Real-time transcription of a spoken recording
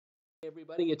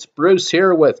Everybody, it's Bruce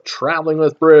here with Traveling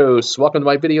with Bruce. Welcome to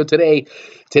my video today.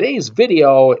 Today's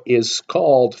video is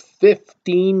called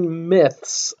 15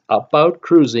 Myths About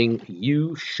Cruising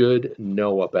You Should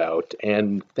Know About.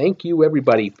 And thank you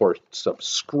everybody for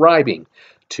subscribing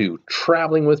to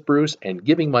Traveling with Bruce and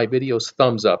giving my videos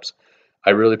thumbs ups. I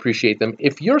really appreciate them.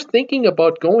 If you're thinking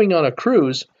about going on a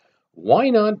cruise, why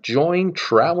not join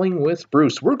Traveling with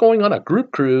Bruce? We're going on a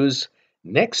group cruise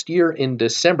next year in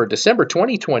December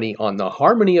 2020 on the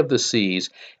Harmony of the Seas.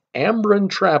 Ambren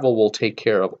Travel will take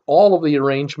care of all of the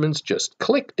arrangements. Just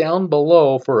click down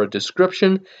below for a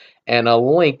description and a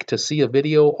link to see a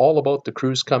video all about the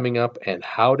cruise coming up and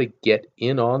how to get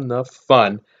in on the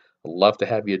fun. I'd love to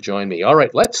have you join me. All right,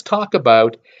 let's talk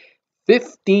about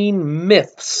 15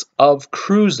 myths of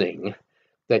cruising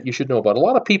that you should know about. A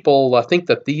lot of people think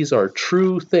that these are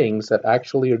true things that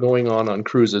actually are going on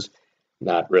cruises.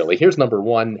 Not really. Here's number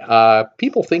one.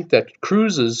 People think that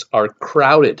cruises are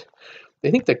crowded.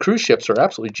 They think that cruise ships are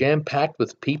absolutely jam-packed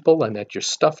with people and that you're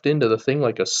stuffed into the thing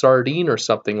like a sardine or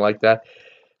something like that.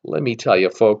 Let me tell you,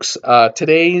 folks,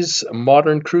 today's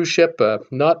modern cruise ship,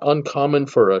 not uncommon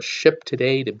for a ship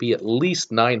today to be at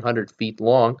least 900 feet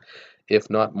long, if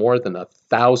not more than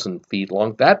 1,000 feet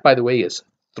long. That, by the way, is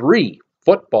 3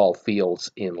 football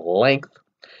fields in length.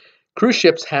 Cruise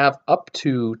ships have up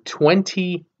to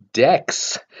 20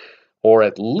 decks, or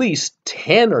at least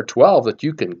 10 or 12 that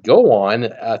you can go on.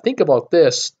 Think about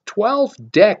this, 12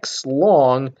 decks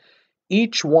long,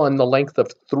 each one the length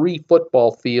of 3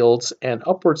 football fields and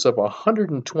upwards of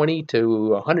 120 to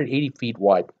 180 feet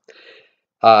wide.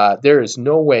 There is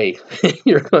no way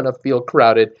you're going to feel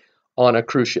crowded on a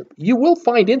cruise ship. You will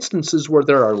find instances where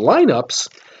there are lineups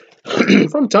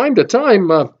from time to time.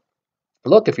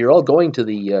 Look, if you're all going to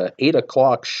the 8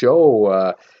 o'clock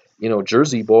show,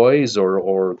 Jersey Boys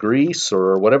or Grease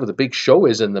or whatever the big show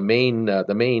is in the main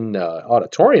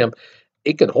auditorium,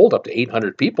 it can hold up to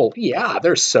 800 people. Yeah,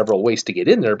 there's several ways to get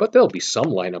in there, but there'll be some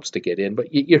lineups to get in,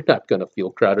 but you're not going to feel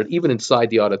crowded. Even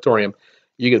inside the auditorium,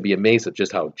 you're going to be amazed at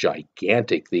just how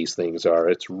gigantic these things are.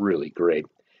 It's really great.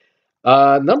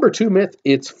 Number 2 myth,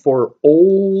 it's for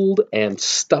old and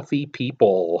stuffy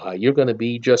people. You're going to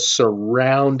be just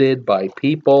surrounded by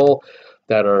people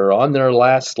that are on their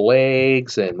last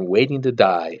legs and waiting to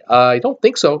die. I don't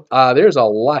think so. There's a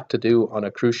lot to do on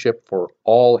a cruise ship for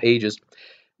all ages.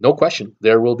 No question,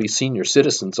 there will be senior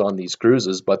citizens on these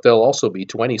cruises, but there'll also be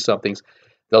 20-somethings.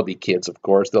 There'll be kids, of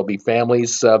course. There'll be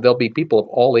families. There'll be people of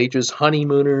all ages,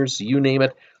 honeymooners, you name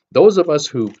it. Those of us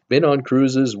who've been on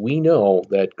cruises, we know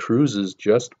that cruises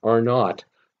just are not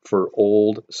for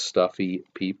old, stuffy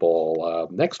people.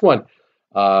 Next one.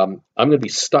 I'm going to be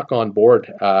stuck on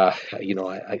board. I'm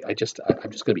just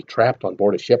going to be trapped on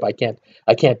board a ship. I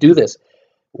can't do this.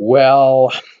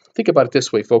 Well, think about it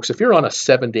this way, folks. If you're on a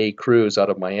 7-day cruise out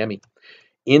of Miami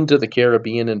into the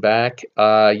Caribbean and back,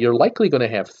 you're likely going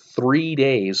to have 3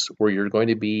 days where you're going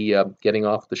to be getting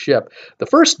off the ship. The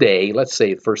first day, let's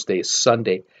say the first day is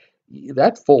Sunday,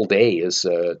 that full day is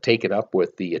taken up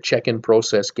with the check-in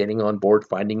process, getting on board,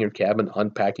 finding your cabin,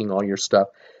 unpacking all your stuff.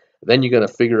 Then you're going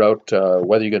to figure out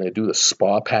whether you're going to do the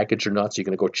spa package or not. So you're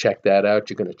going to go check that out.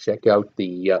 You're going to check out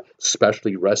the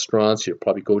specialty restaurants. You'll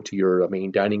probably go to your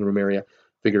main dining room area,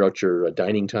 figure out your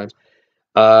dining times.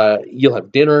 You'll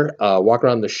have dinner, walk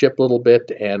around the ship a little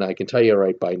bit, and I can tell you,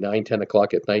 right, by 9, 10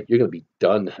 o'clock at night, you're going to be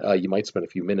done. You might spend a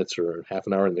few minutes or half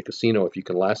an hour in the casino if you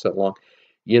can last that long.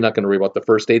 You're not going to worry about the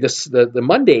first day. The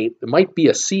Monday might be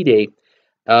a sea day.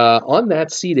 On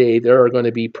that sea day, there are going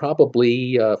to be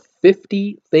probably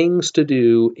 50 things to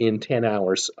do in 10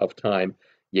 hours of time.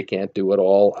 You can't do it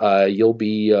all. You'll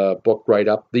be booked right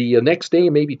up. The next day,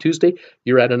 maybe Tuesday,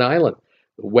 you're at an island.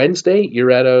 Wednesday,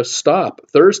 you're at a stop.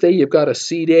 Thursday, you've got a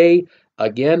sea day.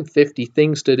 Again, 50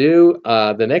 things to do.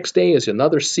 The next day is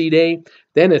another sea day.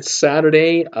 Then it's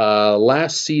Saturday,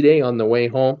 last sea day on the way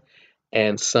home.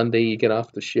 And Sunday you get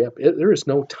off the ship. There is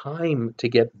no time to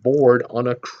get bored on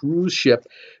a cruise ship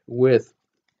with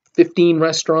 15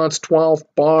 restaurants, 12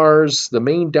 bars, the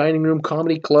main dining room,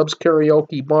 comedy clubs,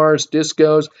 karaoke bars,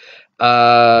 discos,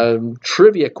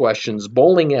 trivia questions,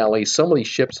 bowling alleys. Some of these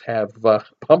ships have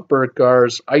bumper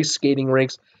cars, ice skating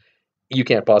rinks. You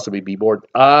can't possibly be bored.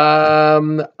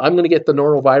 I'm going to get the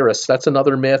norovirus. That's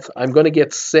another myth. I'm going to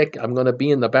get sick. I'm going to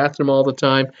be in the bathroom all the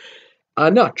time.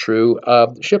 Not true.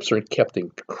 Ships are kept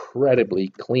incredibly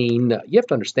clean. You have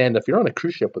to understand, if you're on a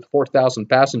cruise ship with 4,000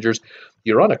 passengers,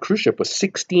 you're on a cruise ship with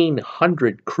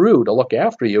 1,600 crew to look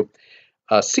after you.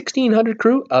 1,600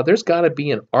 crew, there's got to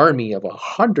be an army of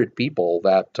 100 people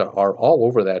that are all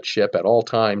over that ship at all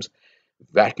times.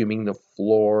 vacuuming the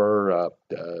floor,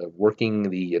 working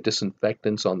the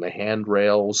disinfectants on the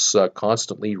handrails,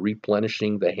 constantly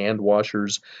replenishing the hand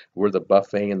washers where the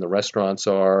buffet and the restaurants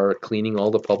are, cleaning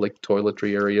all the public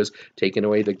toiletry areas, taking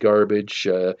away the garbage.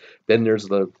 Then there's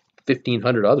the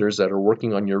 1,500 others that are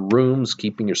working on your rooms,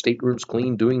 keeping your staterooms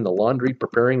clean, doing the laundry,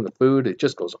 preparing the food. It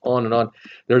just goes on and on.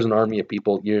 There's an army of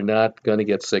people. You're not going to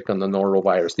get sick on the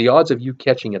norovirus. The odds of you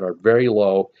catching it are very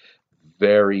low,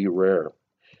 very rare.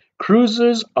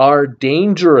 Cruises are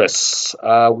dangerous.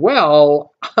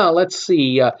 Let's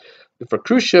see. If a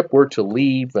cruise ship were to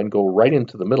leave and go right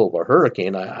into the middle of a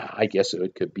hurricane, I guess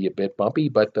it could be a bit bumpy,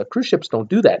 but cruise ships don't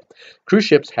do that. Cruise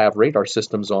ships have radar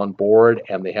systems on board,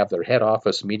 and they have their head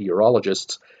office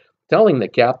meteorologists telling the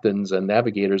captains and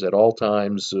navigators at all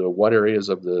times what areas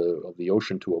of the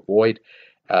ocean to avoid.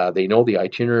 They know the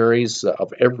itineraries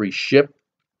of every ship,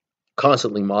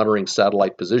 constantly monitoring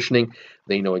satellite positioning.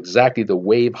 They know exactly the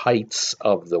wave heights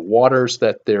of the waters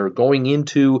that they're going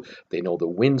into. They know the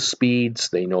wind speeds.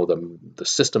 They know the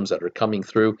systems that are coming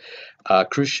through.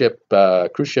 Cruise ship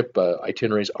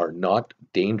itineraries are not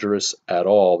dangerous at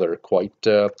all. They're quite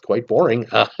boring,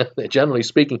 generally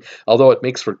speaking. Although it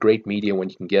makes for great media when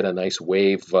you can get a nice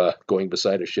wave going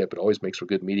beside a ship. It always makes for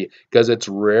good media because it's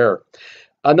rare.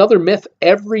 Another myth,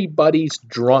 everybody's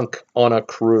drunk on a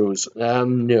cruise.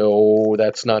 No,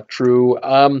 that's not true.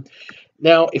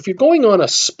 Now, if you're going on a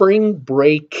spring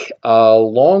break,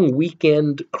 long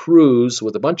weekend cruise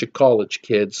with a bunch of college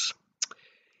kids,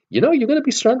 you're going to be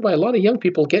surrounded by a lot of young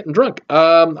people getting drunk.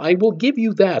 I will give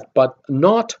you that, but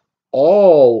not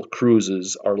all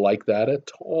cruises are like that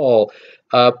at all.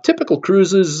 Typical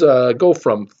cruises go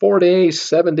from 4 days,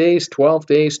 7 days, 12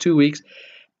 days, 2 weeks.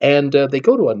 And they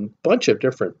go to a bunch of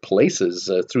different places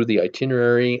through the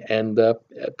itinerary, and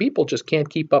people just can't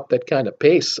keep up that kind of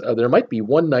pace. There might be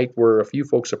one night where a few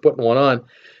folks are putting one on,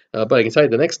 but I can tell you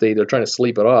the next day they're trying to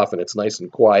sleep it off, and it's nice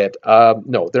and quiet.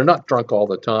 No, they're not drunk all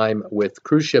the time. With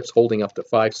cruise ships holding up to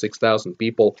 5,000-6,000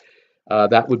 people,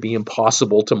 that would be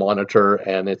impossible to monitor,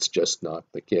 and it's just not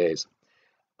the case.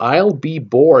 I'll be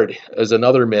bored is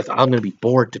another myth. I'm going to be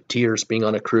bored to tears being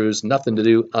on a cruise. Nothing to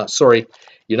do. Sorry,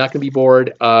 you're not going to be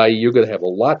bored. You're going to have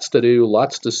lots to do,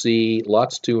 lots to see,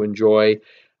 lots to enjoy.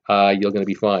 You're going to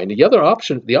be fine. The other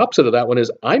option, the opposite of that one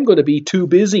is I'm going to be too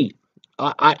busy.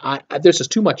 There's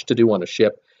just too much to do on a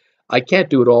ship. I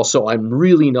can't do it all, so I'm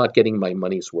really not getting my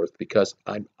money's worth because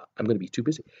I'm going to be too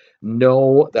busy.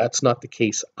 No, that's not the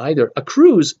case either. A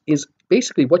cruise is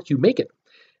basically what you make it.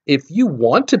 If you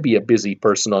want to be a busy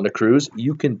person on a cruise,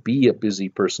 you can be a busy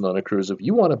person on a cruise. If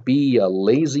you want to be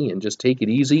lazy and just take it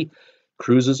easy,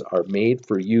 cruises are made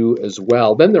for you as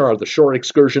well. Then there are the short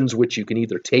excursions, which you can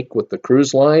either take with the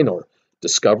cruise line or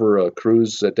discover a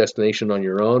cruise destination on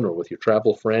your own or with your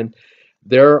travel friend.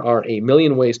 There are a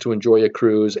million ways to enjoy a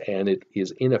cruise, and it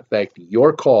is in effect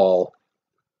your call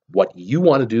what you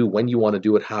want to do, when you want to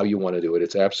do it, how you want to do it.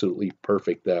 It's absolutely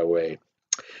perfect that way.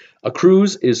 A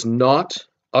cruise is not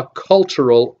a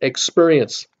cultural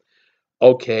experience.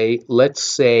 Okay, let's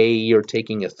say you're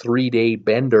taking a 3-day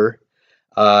bender,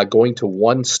 going to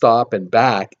one stop and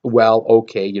back. Well,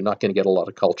 okay, you're not going to get a lot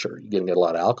of culture. You're going to get a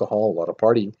lot of alcohol, a lot of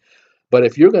partying. But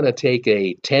if you're going to take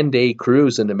a 10-day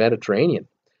cruise in the Mediterranean,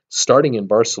 starting in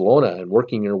Barcelona and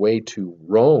working your way to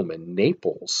Rome and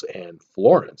Naples and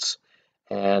Florence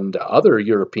and other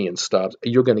European stops,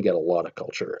 you're going to get a lot of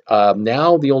culture.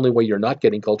 Now, the only way you're not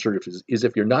getting culture is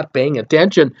if you're not paying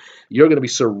attention. You're going to be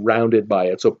surrounded by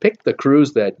it. So pick the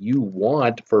cruise that you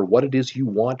want for what it is you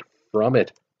want from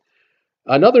it.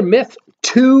 Another myth,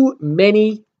 too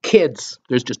many kids.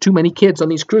 There's just too many kids on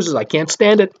these cruises. I can't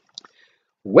stand it.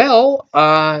 Well,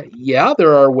 yeah,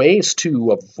 there are ways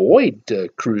to avoid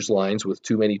cruise lines with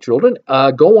too many children.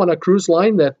 Go on a cruise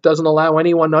line that doesn't allow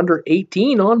anyone under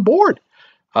 18 on board.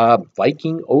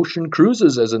 Viking Ocean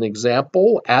Cruises, as an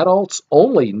example, adults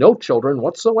only, no children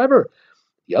whatsoever.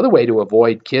 The other way to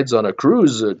avoid kids on a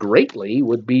cruise greatly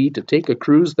would be to take a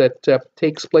cruise that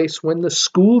takes place when the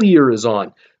school year is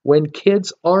on, when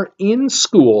kids are in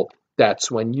school.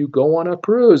 That's when you go on a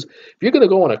cruise. If you're going to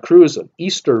go on a cruise on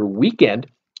Easter weekend,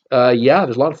 yeah,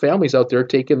 there's a lot of families out there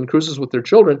taking cruises with their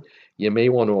children. You may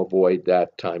want to avoid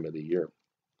that time of the year.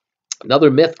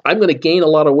 Another myth, I'm going to gain a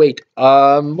lot of weight.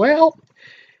 Well,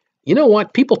 you know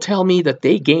what? People tell me that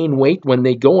they gain weight when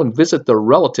they go and visit their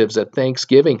relatives at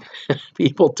Thanksgiving.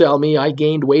 People tell me I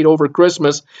gained weight over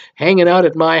Christmas hanging out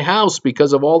at my house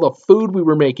because of all the food we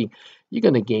were making. You're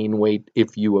going to gain weight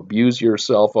if you abuse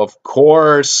yourself, of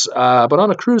course. But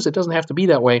on a cruise, it doesn't have to be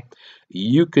that way.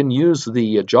 You can use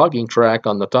the jogging track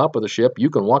on the top of the ship. You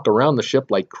can walk around the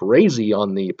ship like crazy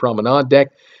on the promenade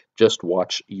deck. just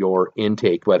watch your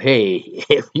intake. But hey,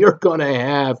 if you're going to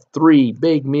have 3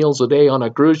 big meals a day on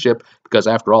a cruise ship, because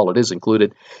after all, it is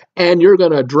included, and you're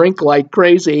going to drink like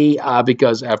crazy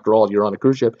because after all, you're on a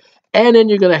cruise ship, and then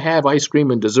you're going to have ice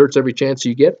cream and desserts every chance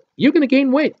you get, you're going to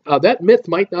gain weight. That myth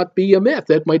might not be a myth.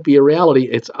 That might be a reality.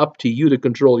 It's up to you to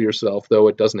control yourself, though.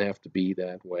 It doesn't have to be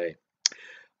that way.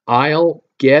 I'll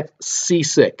get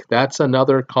seasick. That's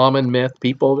another common myth.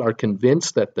 People are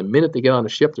convinced that the minute they get on a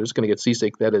ship, they're just going to get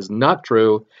seasick. That is not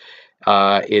true.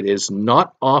 It is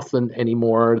not often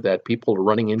anymore that people are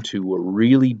running into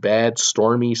really bad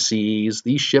stormy seas.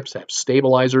 These ships have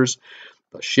stabilizers.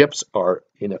 The ships are,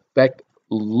 in effect,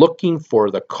 looking for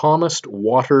the calmest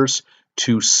waters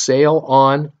to sail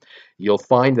on. You'll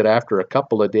find that after a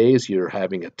couple of days, you're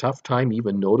having a tough time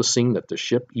even noticing that the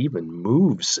ship even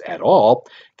moves at all.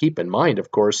 Keep in mind, of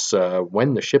course,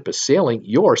 when the ship is sailing,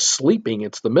 you're sleeping.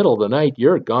 It's the middle of the night.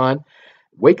 You're gone.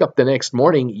 Wake up the next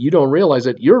morning. You don't realize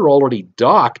it. You're already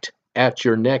docked at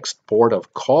your next port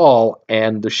of call,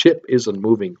 and the ship isn't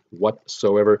moving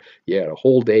whatsoever. You had a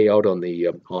whole day out on the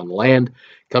on land.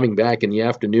 Coming back in the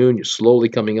afternoon, you're slowly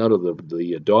coming out of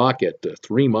the dock at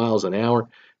 3 miles an hour.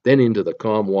 Then into the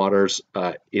calm waters.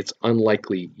 It's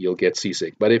unlikely you'll get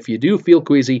seasick. But if you do feel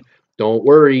queasy, don't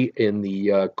worry. In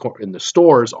the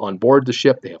stores on board the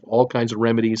ship, they have all kinds of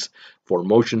remedies for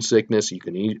motion sickness. You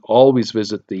can always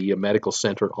visit the medical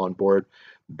center on board.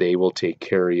 They will take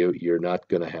care of you. You're not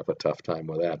going to have a tough time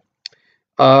with that.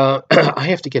 I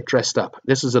have to get dressed up.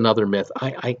 This is another myth.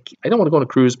 I don't want to go on a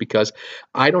cruise because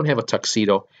I don't have a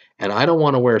tuxedo and I don't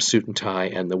want to wear a suit and tie.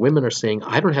 And the women are saying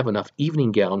I don't have enough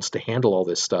evening gowns to handle all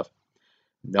this stuff.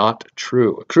 Not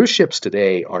true. Cruise ships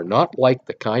today are not like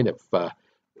the kind of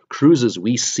cruises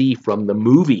we see from the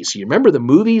movies. You remember the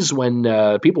movies when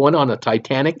people went on a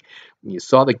Titanic and you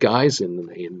saw the guys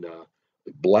in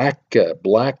black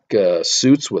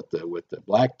suits with the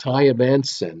black tie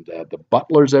events and the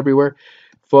butlers everywhere.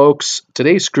 Folks,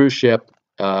 today's cruise ship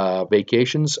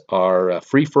vacations are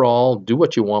free for all. Do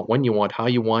what you want, when you want, how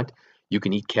you want. You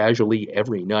can eat casually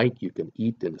every night. You can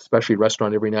eat in a specialty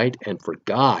restaurant every night. And for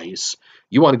guys,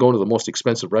 you want to go to the most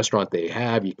expensive restaurant they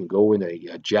have. You can go in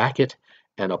a jacket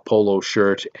and a polo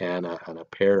shirt and a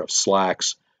pair of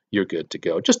slacks. You're good to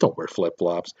go. Just don't wear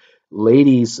flip-flops.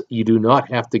 Ladies, you do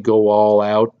not have to go all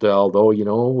out,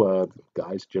 although,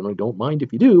 guys generally don't mind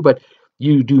if you do, but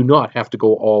you do not have to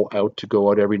go all out to go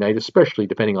out every night, especially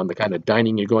depending on the kind of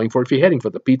dining you're going for. If you're heading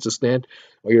for the pizza stand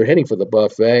or you're heading for the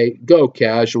buffet, go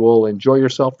casual, enjoy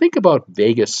yourself. Think about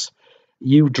Vegas.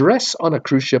 You dress on a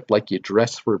cruise ship like you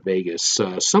dress for Vegas.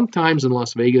 Sometimes in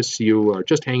Las Vegas, you are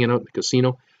just hanging out in the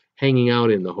casino, hanging out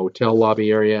in the hotel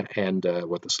lobby area and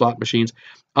with the slot machines.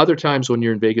 Other times when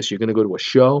you're in Vegas, you're going to go to a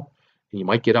show. You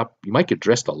might get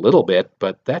dressed a little bit,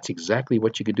 but that's exactly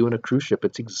what you could do on a cruise ship.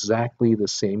 It's exactly the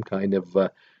same kind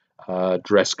of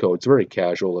dress code. It's very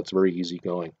casual. It's very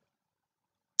easygoing.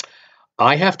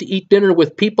 I have to eat dinner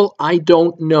with people I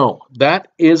don't know. That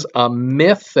is a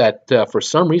myth that for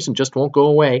some reason just won't go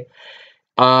away.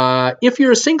 If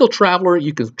you're a single traveler,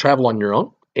 you can travel on your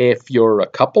own. If you're a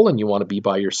couple and you want to be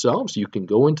by yourselves, you can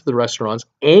go into the restaurants,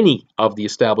 any of the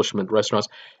establishment restaurants,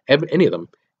 any of them,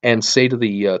 and say to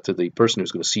the person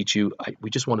who's going to seat you, we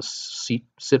just want to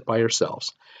sit by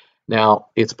ourselves. Now,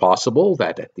 it's possible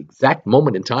that at the exact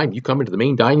moment in time you come into the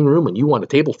main dining room and you want a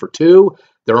table for 2,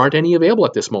 there aren't any available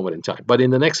at this moment in time. But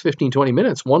in the next 15, 20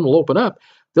 minutes, one will open up.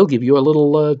 They'll give you a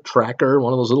little tracker,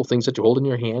 one of those little things that you hold in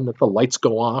your hand that the lights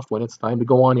go off when it's time to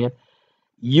go on in.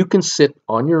 You can sit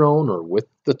on your own or with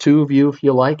the 2 of you if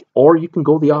you like, or you can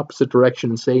go the opposite direction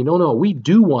and say, no, we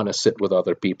do want to sit with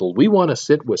other people. We want to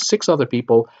sit with 6 other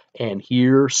people and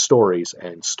hear stories.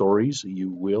 And stories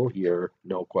you will hear,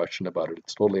 no question about it.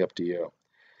 It's totally up to you.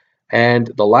 And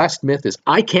the last myth is,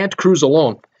 I can't cruise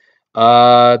alone.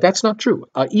 That's not true.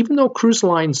 Even though cruise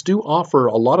lines do offer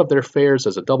a lot of their fares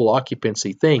as a double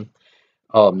occupancy thing,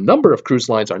 a number of cruise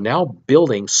lines are now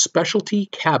building specialty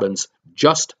cabins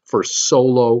just for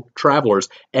solo travelers,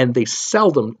 and they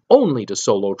sell them only to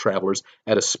solo travelers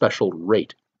at a special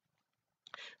rate.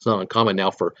 It's not uncommon now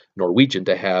for Norwegian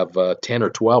to have 10 or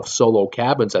 12 solo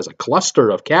cabins as a cluster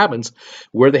of cabins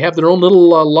where they have their own little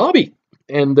lobby,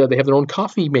 and they have their own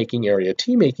coffee making area,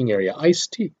 tea making area,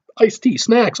 iced tea,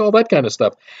 snacks, all that kind of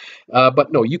stuff.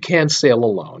 But no, you can sail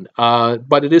alone.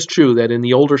 But it is true that in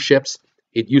the older ships,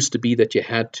 it used to be that you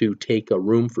had to take a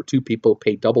room for 2 people,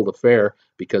 pay double the fare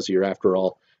because you're, after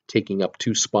all, taking up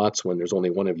 2 spots when there's only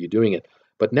one of you doing it.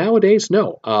 But nowadays,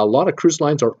 no. A lot of cruise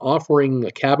lines are offering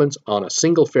cabins on a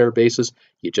single fare basis.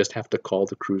 You just have to call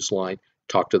the cruise line,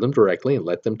 talk to them directly, and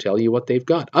let them tell you what they've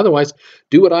got. Otherwise,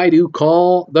 do what I do.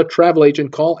 Call the travel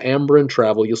agent. Call Ambrin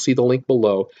Travel. You'll see the link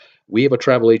below. We have a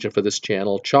travel agent for this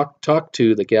channel. Talk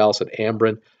to the gals at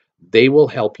Ambrin. They will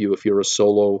help you if you're a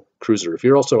solo cruiser. If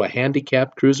you're also a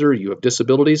handicapped cruiser, you have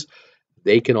disabilities,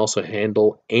 they can also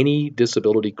handle any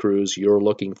disability cruise you're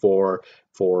looking for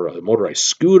motorized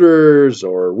scooters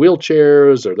or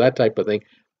wheelchairs or that type of thing.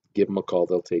 Give them a call.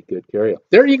 They'll take good care of you.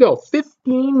 There you go.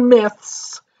 15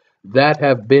 myths that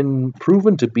have been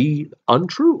proven to be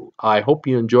untrue. I hope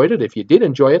you enjoyed it. If you did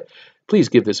enjoy it, please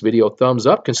give this video a thumbs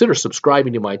up. Consider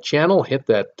subscribing to my channel. Hit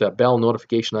that bell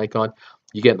notification icon.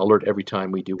 You get an alert every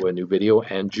time we do a new video.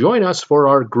 And join us for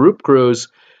our group cruise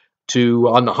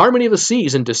on the Harmony of the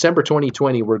Seas in December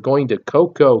 2020. We're going to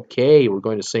Coco Cay. We're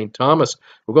going to St. Thomas.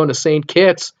 We're going to St.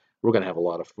 Kitts. We're going to have a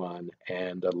lot of fun,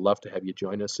 and I'd love to have you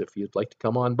join us if you'd like to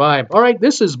come on by. All right,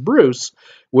 this is Bruce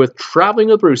with Traveling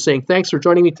with Bruce saying thanks for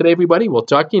joining me today, everybody. We'll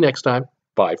talk to you next time.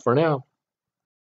 Bye for now.